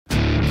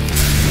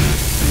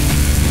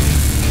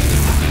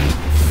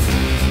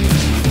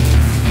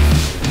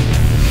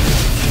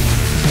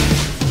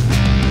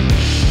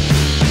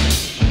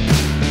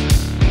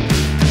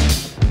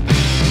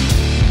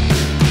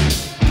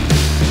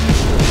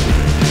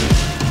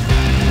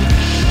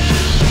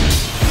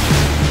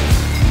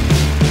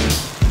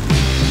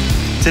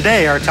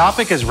Today, our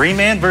topic is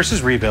reman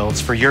versus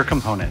rebuilds for your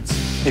components.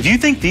 If you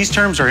think these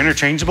terms are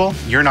interchangeable,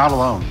 you're not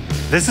alone.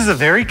 This is a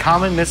very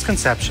common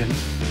misconception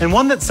and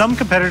one that some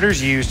competitors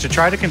use to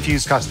try to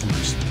confuse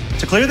customers.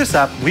 To clear this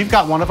up, we've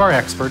got one of our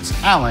experts,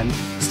 Alan,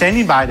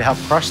 standing by to help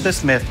crush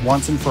this myth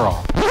once and for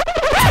all.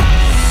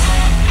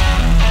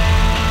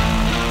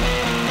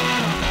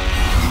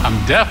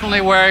 I'm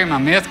definitely wearing my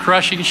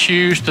myth-crushing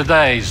shoes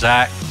today,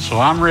 Zach, so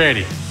I'm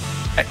ready.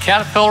 At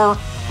Caterpillar,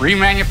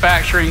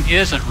 remanufacturing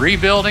isn't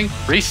rebuilding,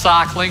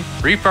 recycling,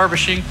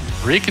 refurbishing,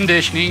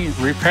 reconditioning,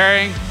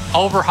 repairing,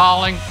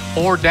 overhauling,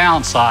 or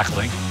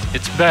downcycling.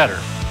 It's better.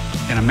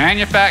 In a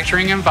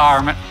manufacturing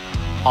environment,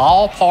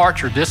 all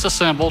parts are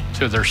disassembled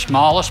to their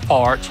smallest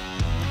parts,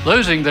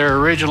 losing their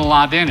original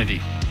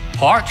identity.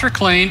 Parts are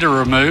cleaned to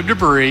remove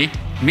debris,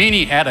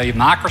 many at a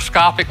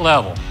microscopic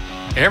level.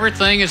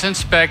 Everything is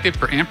inspected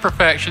for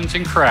imperfections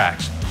and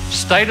cracks.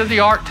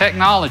 State-of-the-art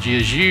technology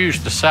is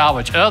used to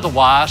salvage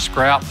otherwise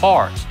scrap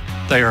parts.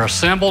 They are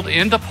assembled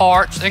into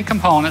parts and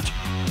components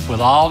with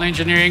all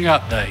engineering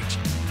updates.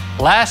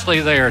 Lastly,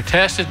 they are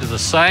tested to the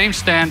same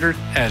standard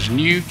as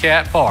new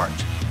Cat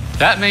parts.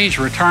 That means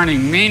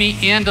returning many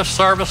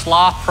end-of-service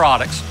life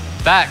products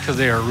back to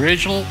their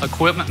original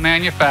equipment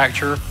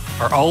manufacturer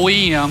or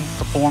OEM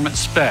performance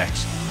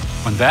specs.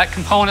 When that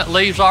component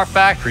leaves our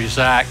factory,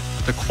 Zach,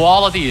 the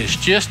quality is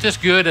just as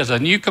good as a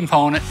new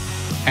component,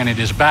 and it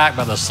is backed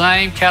by the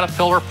same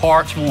Caterpillar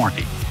parts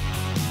warranty.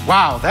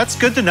 Wow, that's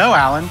good to know,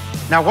 Alan.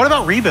 Now, what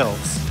about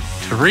rebuilds?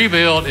 To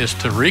rebuild is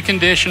to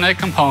recondition a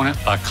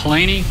component by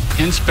cleaning,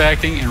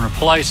 inspecting, and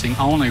replacing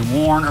only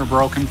worn or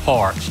broken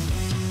parts.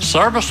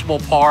 Serviceable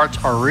parts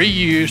are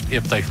reused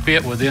if they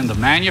fit within the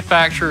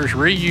manufacturer's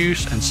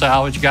reuse and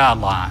salvage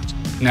guidelines.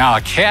 Now,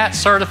 a CAT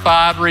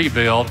certified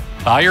rebuild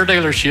by your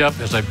dealership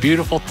is a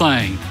beautiful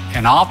thing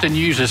and often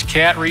uses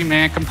CAT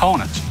reman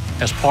components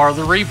as part of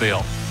the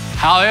rebuild.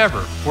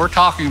 However, we're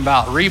talking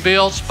about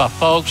rebuilds by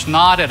folks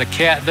not at a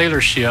CAT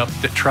dealership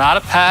that try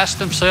to pass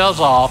themselves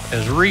off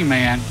as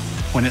reman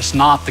when it's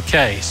not the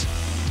case.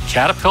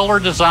 Caterpillar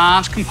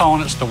designs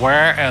components to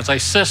wear as a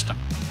system.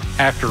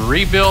 After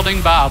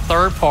rebuilding by a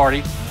third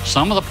party,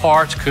 some of the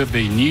parts could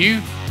be new,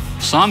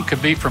 some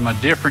could be from a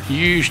different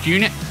used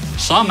unit,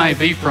 some may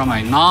be from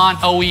a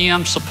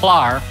non-OEM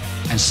supplier,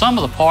 and some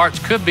of the parts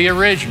could be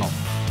original.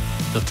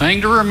 The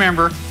thing to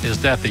remember is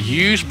that the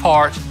used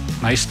parts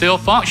may still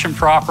function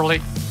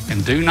properly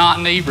and do not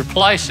need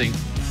replacing,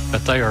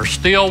 but they are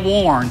still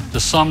worn to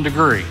some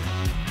degree.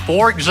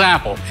 For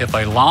example, if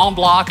a long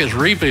block is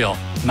rebuilt,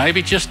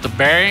 maybe just the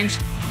bearings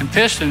and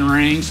piston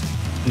rings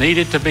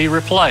needed to be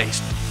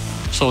replaced.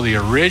 So the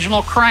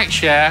original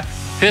crankshaft,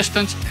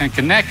 pistons, and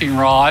connecting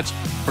rods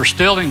are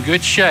still in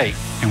good shape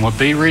and would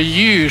be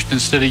reused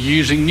instead of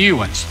using new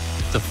ones.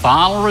 The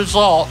final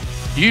result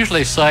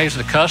usually saves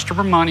the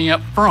customer money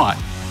up front,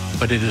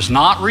 but it is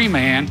not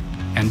reman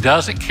and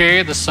doesn't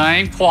carry the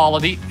same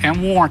quality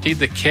and warranty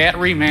that CAT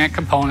reman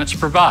components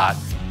provide.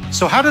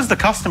 So how does the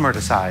customer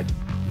decide?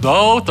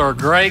 Both are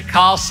great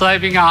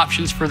cost-saving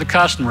options for the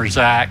customer,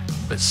 Zach,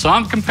 but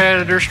some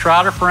competitors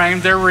try to frame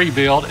their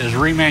rebuild as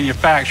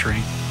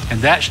remanufacturing, and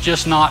that's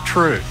just not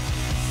true.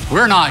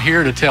 We're not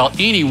here to tell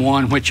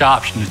anyone which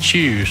option to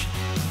choose.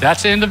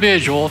 That's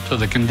individual to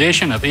the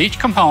condition of each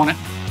component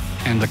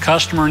and the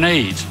customer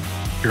needs.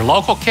 Your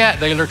local CAT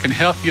dealer can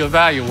help you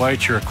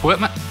evaluate your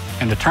equipment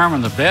and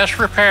determine the best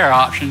repair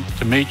option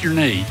to meet your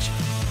needs.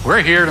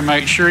 We're here to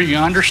make sure you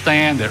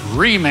understand that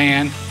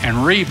reman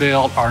and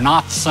rebuild are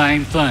not the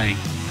same thing.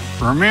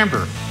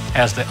 Remember,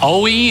 as the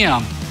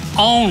OEM,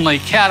 only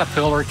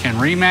Caterpillar can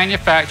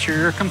remanufacture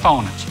your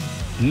components,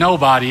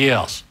 nobody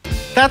else.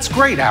 That's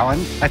great,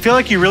 Alan. I feel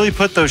like you really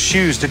put those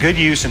shoes to good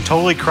use and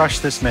totally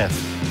crushed this myth.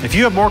 If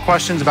you have more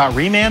questions about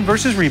reman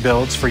versus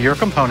rebuilds for your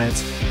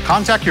components,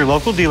 contact your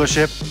local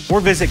dealership or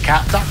visit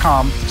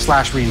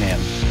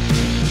cat.com/reman.